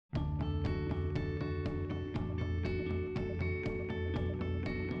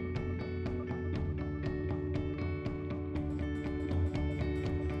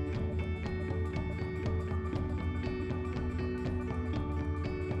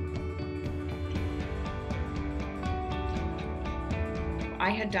I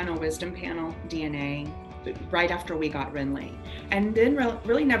had done a wisdom panel DNA right after we got Renly, and then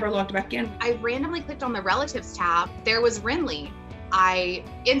really never looked back in. I randomly clicked on the relatives tab. There was Renly. I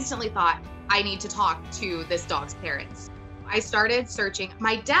instantly thought, I need to talk to this dog's parents. I started searching.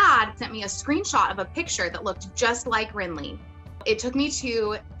 My dad sent me a screenshot of a picture that looked just like Renly. It took me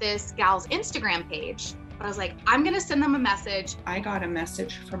to this gal's Instagram page. I was like, I'm gonna send them a message. I got a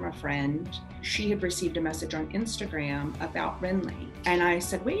message from a friend. She had received a message on Instagram about Renly. And I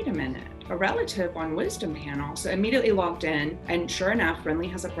said, wait a minute, a relative on Wisdom Panel. So I immediately logged in, and sure enough,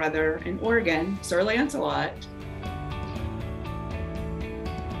 Renly has a brother in Oregon, Sir Lancelot.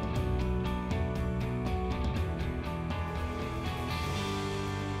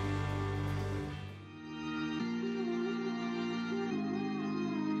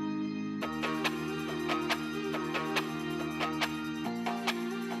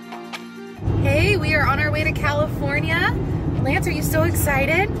 Hey, we are on our way to California. Lance, are you so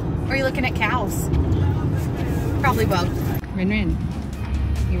excited? Or are you looking at cows? Probably both. Rin,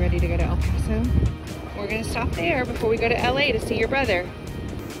 you ready to go to El Paso? We're gonna stop there before we go to LA to see your brother.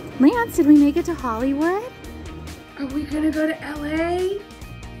 Lance, did we make it to Hollywood? Are we gonna go to LA?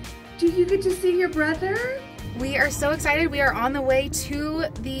 Do you get to see your brother? We are so excited. We are on the way to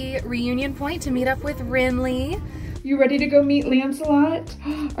the reunion point to meet up with Renly. You ready to go meet Lancelot?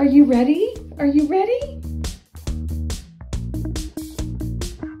 Are you ready? Are you ready?